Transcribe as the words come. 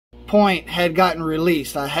point had gotten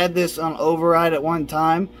released. I had this on override at one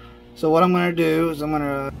time. So what I'm gonna do is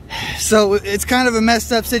so it's kind of a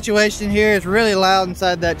messed up situation here. It's really loud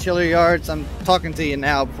inside that chiller yard, so I'm talking to you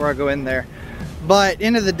now before I go in there. But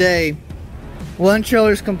end of the day, one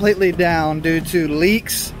chiller is completely down due to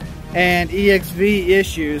leaks and EXV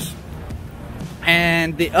issues.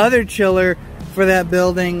 And the other chiller for that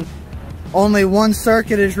building, only one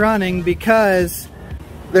circuit is running because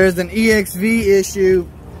there's an EXV issue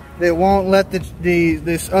that won't let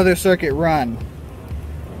this other circuit run.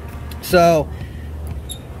 So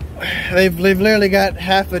they've literally got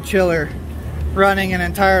half a chiller running an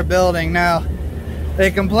entire building. Now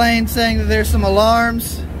they complained saying that there's some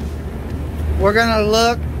alarms. We're gonna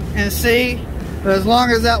look and see, but as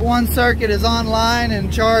long as that one circuit is online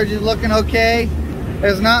and charge is looking okay,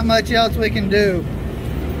 there's not much else we can do.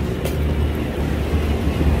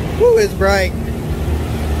 Whew, it's bright.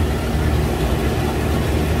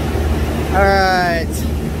 All right.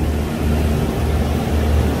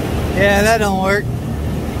 Yeah, that don't work.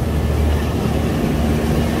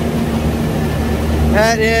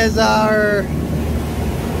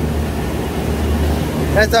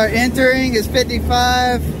 That's our entering is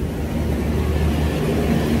 55.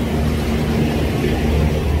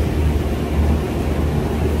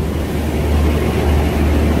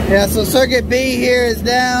 Yeah, so circuit B here is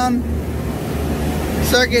down.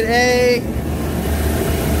 Circuit A.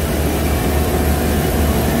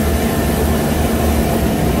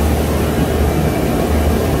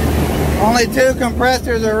 Only 2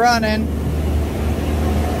 compressors are running.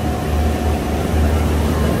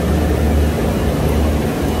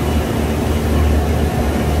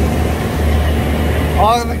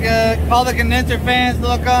 All the condenser fans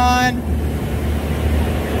look on.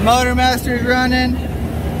 Motor master is running.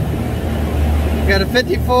 We got a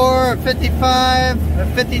 54, a 55, a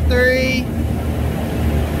 53,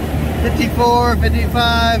 54,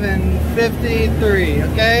 55, and 53,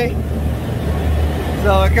 okay?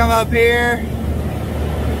 So I come up here,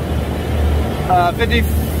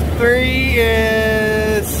 53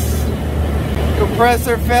 is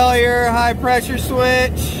compressor failure, high pressure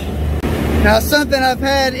switch. Now something I've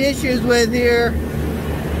had issues with here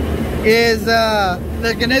is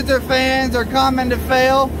the condenser fans are common to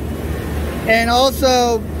fail, and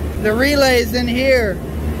also the relays in here,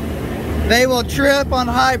 they will trip on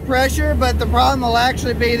high pressure, but the problem will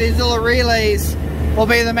actually be these little relays will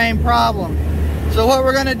be the main problem. So what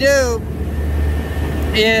we're gonna do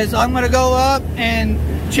is I'm gonna go up and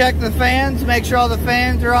check the fans, make sure all the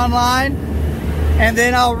fans are online, and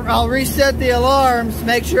then I'll reset the alarms,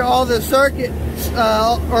 make sure all the circuits,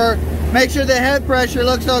 or make sure the head pressure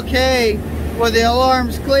looks okay with the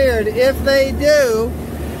alarms cleared. If they do,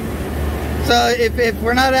 so if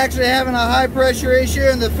we're not actually having a high pressure issue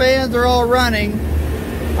and the fans are all running,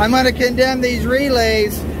 I'm gonna condemn these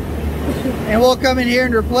relays and we'll come in here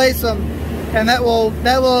and replace them. And that will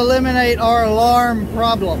eliminate our alarm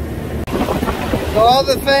problem. So all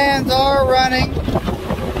the fans are running.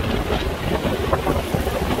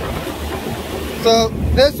 So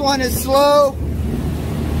this one is slow.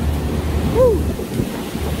 Woo.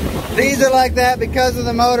 These are like that because of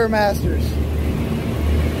the motor masters.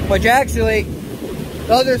 Which actually,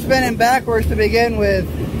 those are spinning backwards to begin with.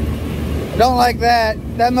 Don't like that.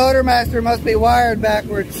 That motor master must be wired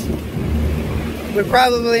backwards. We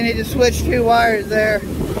probably need to switch 2 wires there.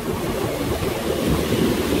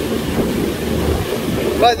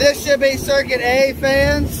 But this should be circuit A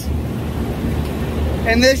fans,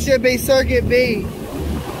 and this should be circuit B.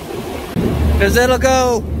 Because it'll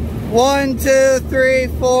go 1, 2, 3,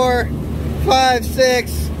 4, 5,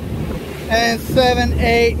 6, and 7,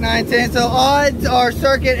 8, 9, 10. So odds are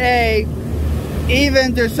circuit A,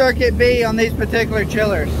 evens are circuit B on these particular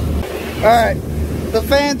chillers. Alright, the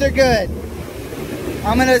fans are good.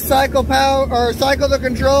 I'm going to cycle the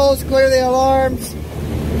controls, clear the alarms.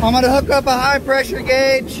 I'm going to hook up a high pressure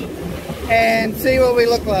gauge and see what we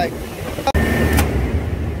look like.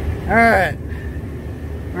 Alright,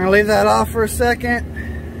 I'm going to leave that off for a second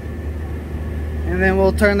and then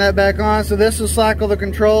we'll turn that back on. So this will cycle the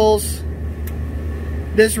controls.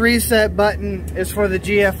 This reset button is for the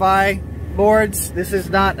GFI boards. This is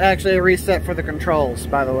not actually a reset for the controls,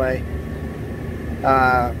 by the way.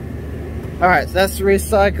 Alright, so that's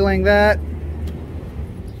recycling that.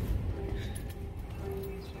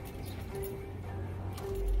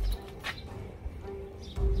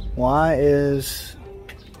 Why is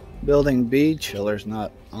building B chillers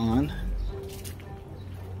not on?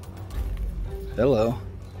 Hello.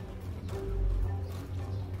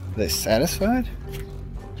 Are they satisfied?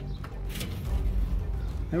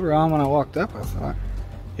 They were on when I walked up, I thought.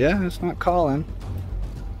 Yeah, it's not calling.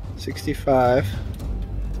 65.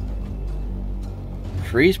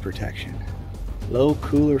 Freeze protection. Low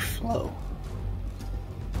cooler flow.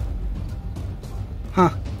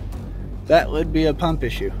 Huh. That would be a pump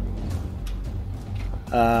issue.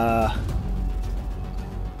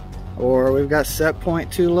 Or we've got set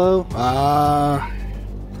point too low.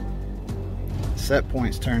 Set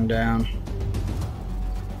point's turned down.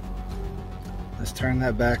 Let's turn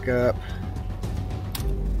that back up.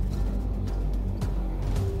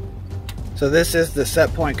 So this is the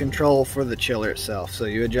set point control for the chiller itself. So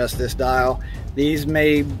you adjust this dial. These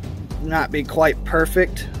may not be quite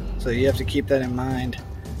perfect, so you have to keep that in mind.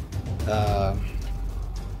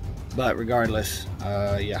 But regardless,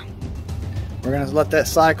 yeah, we're gonna let that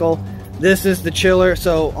cycle. This is the chiller.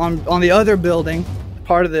 So on the other building,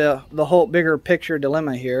 part of the whole bigger picture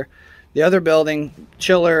dilemma here, the other building,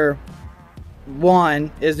 chiller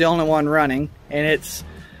 1 is the only one running, and it's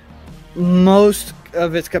most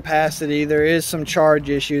of its capacity. There is some charge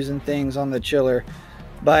issues and things on the chiller,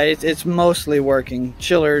 but it's mostly working.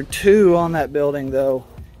 Chiller 2 on that building though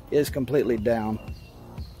is completely down.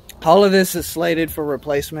 All of this is slated for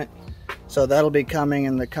replacement, so that'll be coming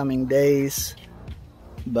in the coming days.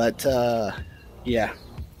 But yeah,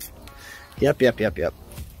 yep.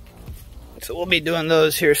 So we'll be doing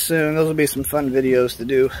those here soon. Those will be some fun videos to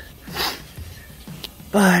do.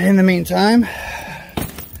 But in the meantime,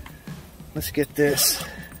 let's get this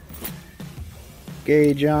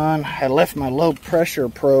gauge on. I left my low pressure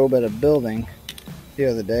probe at a building the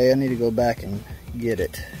other day. I need to go back and get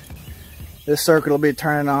it. This circuit will be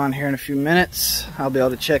turning on here in a few minutes. I'll be able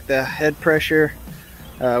to check the head pressure.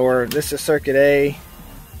 Or this is circuit A.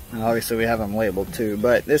 Obviously we have them labeled too,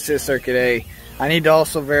 but this is circuit A. I need to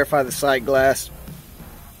also verify the sight glass,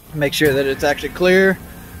 make sure that it's actually clear.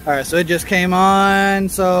 Alright, so it just came on,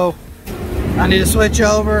 so I need to switch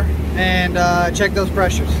over and check those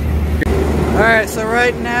pressures. Alright, so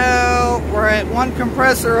right now we're at 1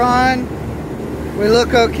 compressor on. We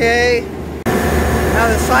look okay. Now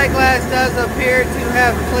the sight glass does appear to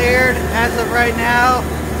have cleared as of right now.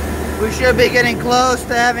 We should be getting close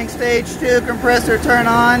to having stage 2 compressor turn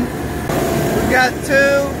on. We've got 2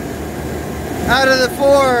 out of the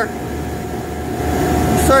 4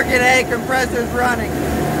 circuit A compressors running.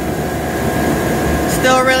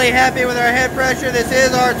 Still really happy with our head pressure. This is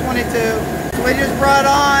R22. So we just brought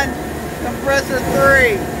on compressor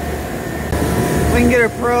 3. We can get a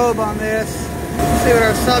probe on this, see what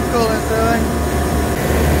our subcoolant is doing.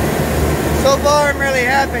 So far I'm really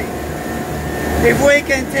happy. If we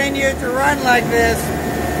continue to run like this,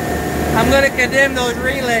 I'm going to condemn those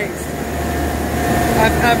relays.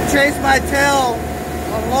 I've chased my tail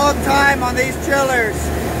a long time on these chillers,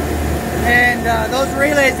 and those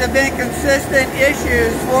relays have been consistent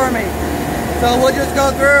issues for me. So we'll just go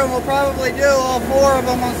through and we'll probably do all 4 of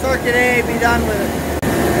them on circuit A, be done with it.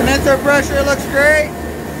 Condenser pressure looks great.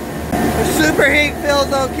 The superheat feels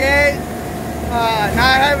okay. Now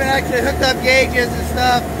I haven't actually hooked up gauges and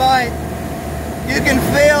stuff, but you can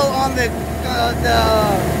feel on the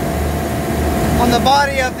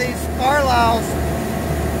body of these Carlisles,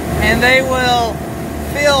 and they will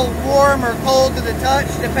feel warm or cold to the touch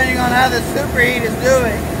depending on how the superheat is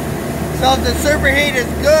doing. So if the superheat is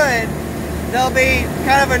good, they'll be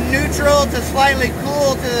kind of a neutral to slightly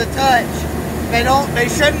cool to the touch. They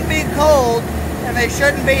shouldn't be cold, and they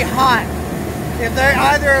shouldn't be hot. If they're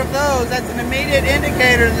either of those, that's an immediate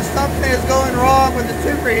indicator that something is going wrong with the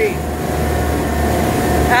superheat.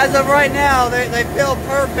 As of right now, they feel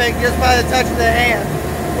perfect just by the touch of the hand,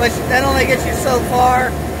 which that only gets you so far.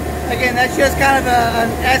 Again, that's just kind of an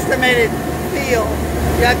estimated feel.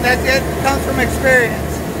 It comes from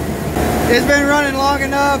experience. It's been running long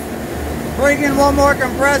enough. Bringing 1 more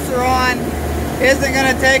compressor on isn't going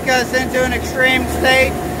to take us into an extreme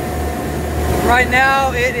state. Right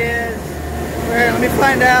now it is, let me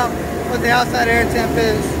find out what the outside air temp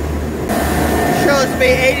is. It shows to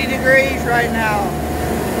be 80 degrees right now.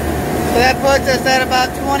 So that puts us at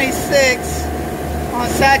about 26 on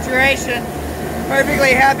saturation.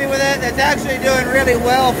 Perfectly happy with it. That's actually doing really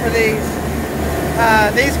well for these.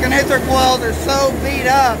 These condenser coils are so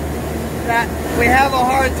beat up that we have a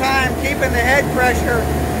hard time keeping the head pressure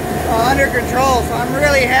under control. So I'm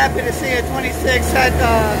really happy to see a 26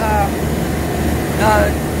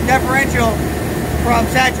 differential from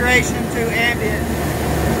saturation to ambient.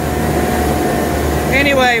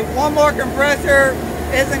 Anyway, 1 more compressor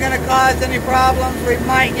isn't going to cause any problems. We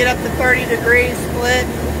might get up to 30 degrees split.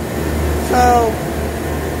 So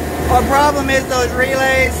our problem is those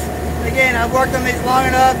relays. Again, I've worked on these long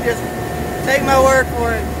enough. Just take my word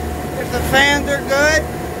for it. If the fans are good,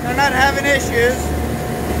 they're not having issues.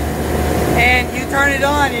 and you turn it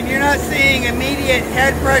on and you're not seeing immediate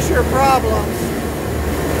head pressure problems,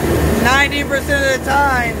 90% of the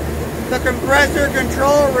time, the compressor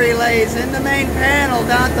control relays in the main panel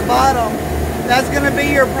down at the bottom, that's going to be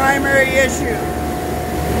your primary issue.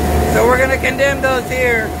 So we're going to condemn those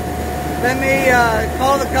here. Let me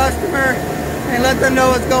call the customer and let them know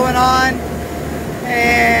what's going on.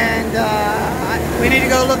 And we need to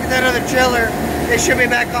go look at that other chiller. It should be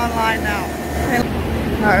back online now.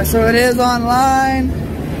 Alright, so it is online.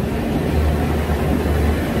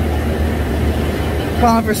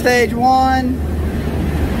 Calling for stage 1.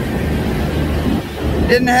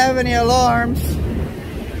 Didn't have any alarms.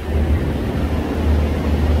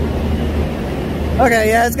 Okay,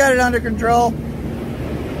 yeah, it's got it under control.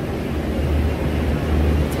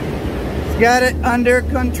 It's got it under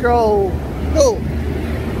control. Cool.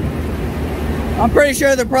 I'm pretty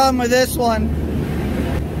sure the problem with this one,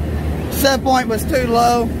 set point was too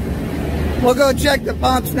low. We'll go check the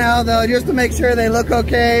pumps now though, just to make sure they look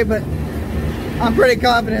okay, but I'm pretty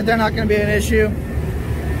confident they're not going to be an issue.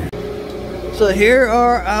 So here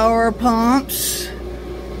are our pumps.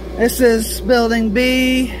 This is building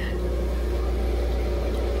B.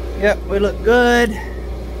 Yep, we look good.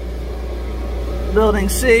 Building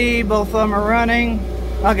C, both of them are running.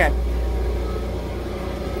 Okay.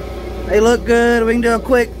 They look good. We can do a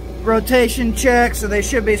quick rotation check, so they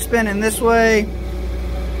should be spinning this way.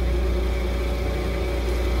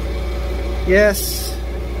 Yes.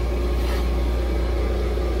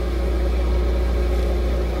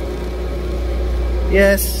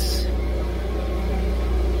 Yes.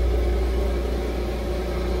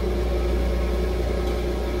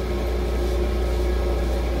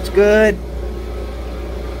 It's good.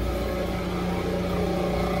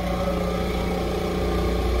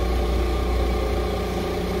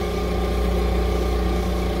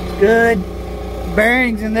 It's good.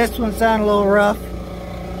 Bearings in this one sound a little rough.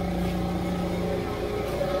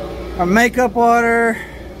 Our makeup water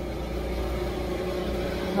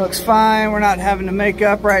looks fine. We're not having to make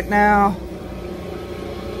up right now.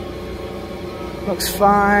 Looks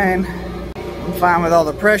fine. I'm fine with all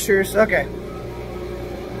the pressures. Okay.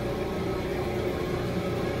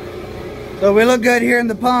 So we look good here in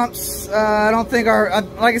the pumps. I don't think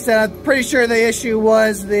like I said, I'm pretty sure the issue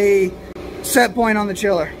was the set point on the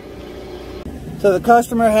chiller. So the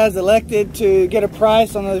customer has elected to get a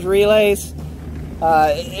price on those relays.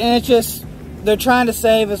 And it's just, they're trying to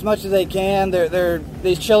save as much as they can.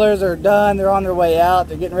 These chillers are done. They're on their way out.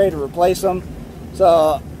 They're getting ready to replace them.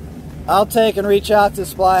 So I'll take and reach out to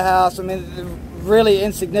Supply House. I mean, really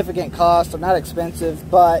insignificant cost. They're not expensive,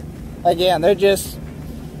 but again, they're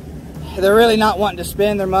really not wanting to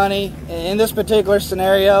spend their money. In this particular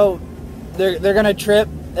scenario, they're going to trip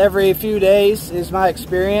every few days, is my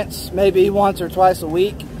experience, maybe once or twice a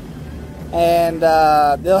week. And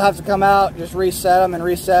they'll have to come out, just reset them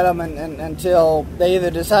and until they either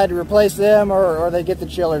decide to replace them or they get the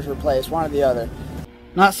chillers replaced, one or the other.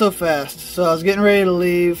 Not so fast. So I was getting ready to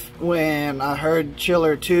leave when I heard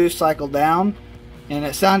chiller 2 cycle down, and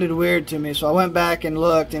it sounded weird to me. So I went back and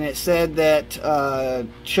looked, and it said that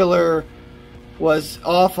chiller was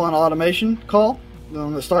off on automation call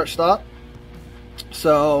on the start stop.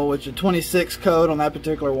 So with the 26 code on that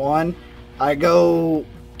particular one, I go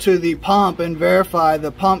to the pump and verify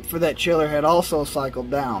the pump for that chiller had also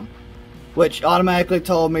cycled down, which automatically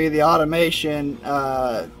told me the automation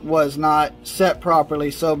was not set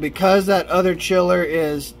properly. So because that other chiller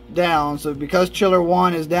is down, so because chiller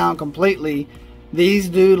 1 is down completely, these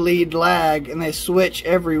do lead lag and they switch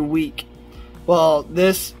every week. Well,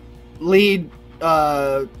 this lead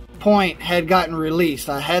point had gotten released.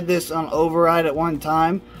 I had this on override at one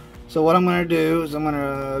time. So what I'm going to do is I'm going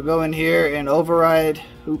to go in here and override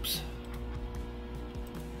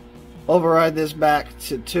this back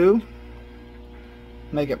to 2.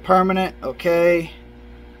 Make it permanent. Okay.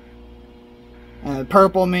 And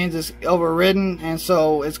purple means it's overridden, and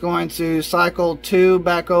so it's going to cycle 2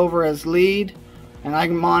 back over as lead, and I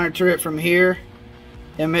can monitor it from here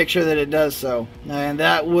and make sure that it does so. And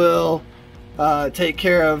that will take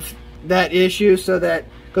care of that issue, so that,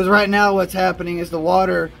 because right now what's happening is the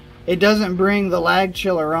water, it doesn't bring the lag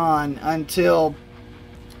chiller on until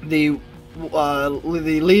the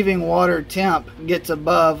leaving water temp gets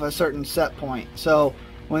above a certain set point. So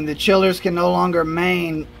when the chillers can no longer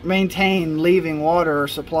maintain leaving water or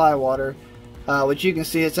supply water, which you can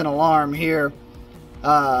see it's an alarm here,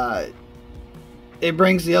 it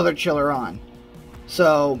brings the other chiller on.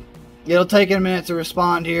 So it'll take it a minute to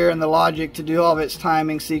respond here and the logic to do all of its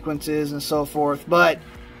timing sequences and so forth, but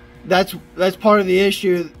that's part of the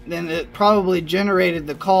issue. Then it probably generated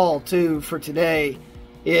the call too for today,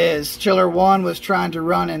 is chiller 1 was trying to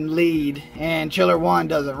run and lead, and chiller 1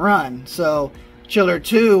 doesn't run. So chiller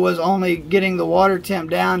 2 was only getting the water temp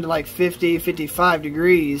down to like 50, 55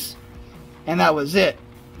 degrees, and that was it.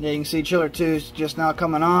 Yeah, you can see chiller 2 is just now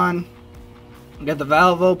coming on. Got the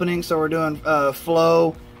valve opening, so we're doing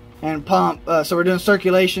flow and pump. So we're doing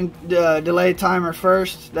circulation delay timer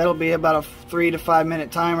first. That'll be about a 3 to 5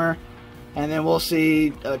 minute timer, and then we'll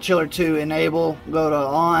see chiller 2 enable, go to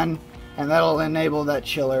on, and that'll enable that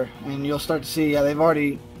chiller. And you'll start to see they've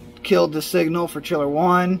already killed the signal for chiller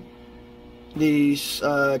 1. The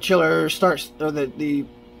chiller starts, or the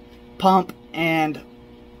pump and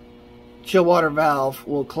chill water valve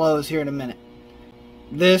will close here in a minute.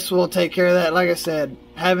 This will take care of that. Like I said,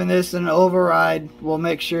 having this in an override will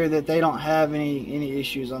make sure that they don't have any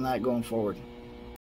issues on that going forward.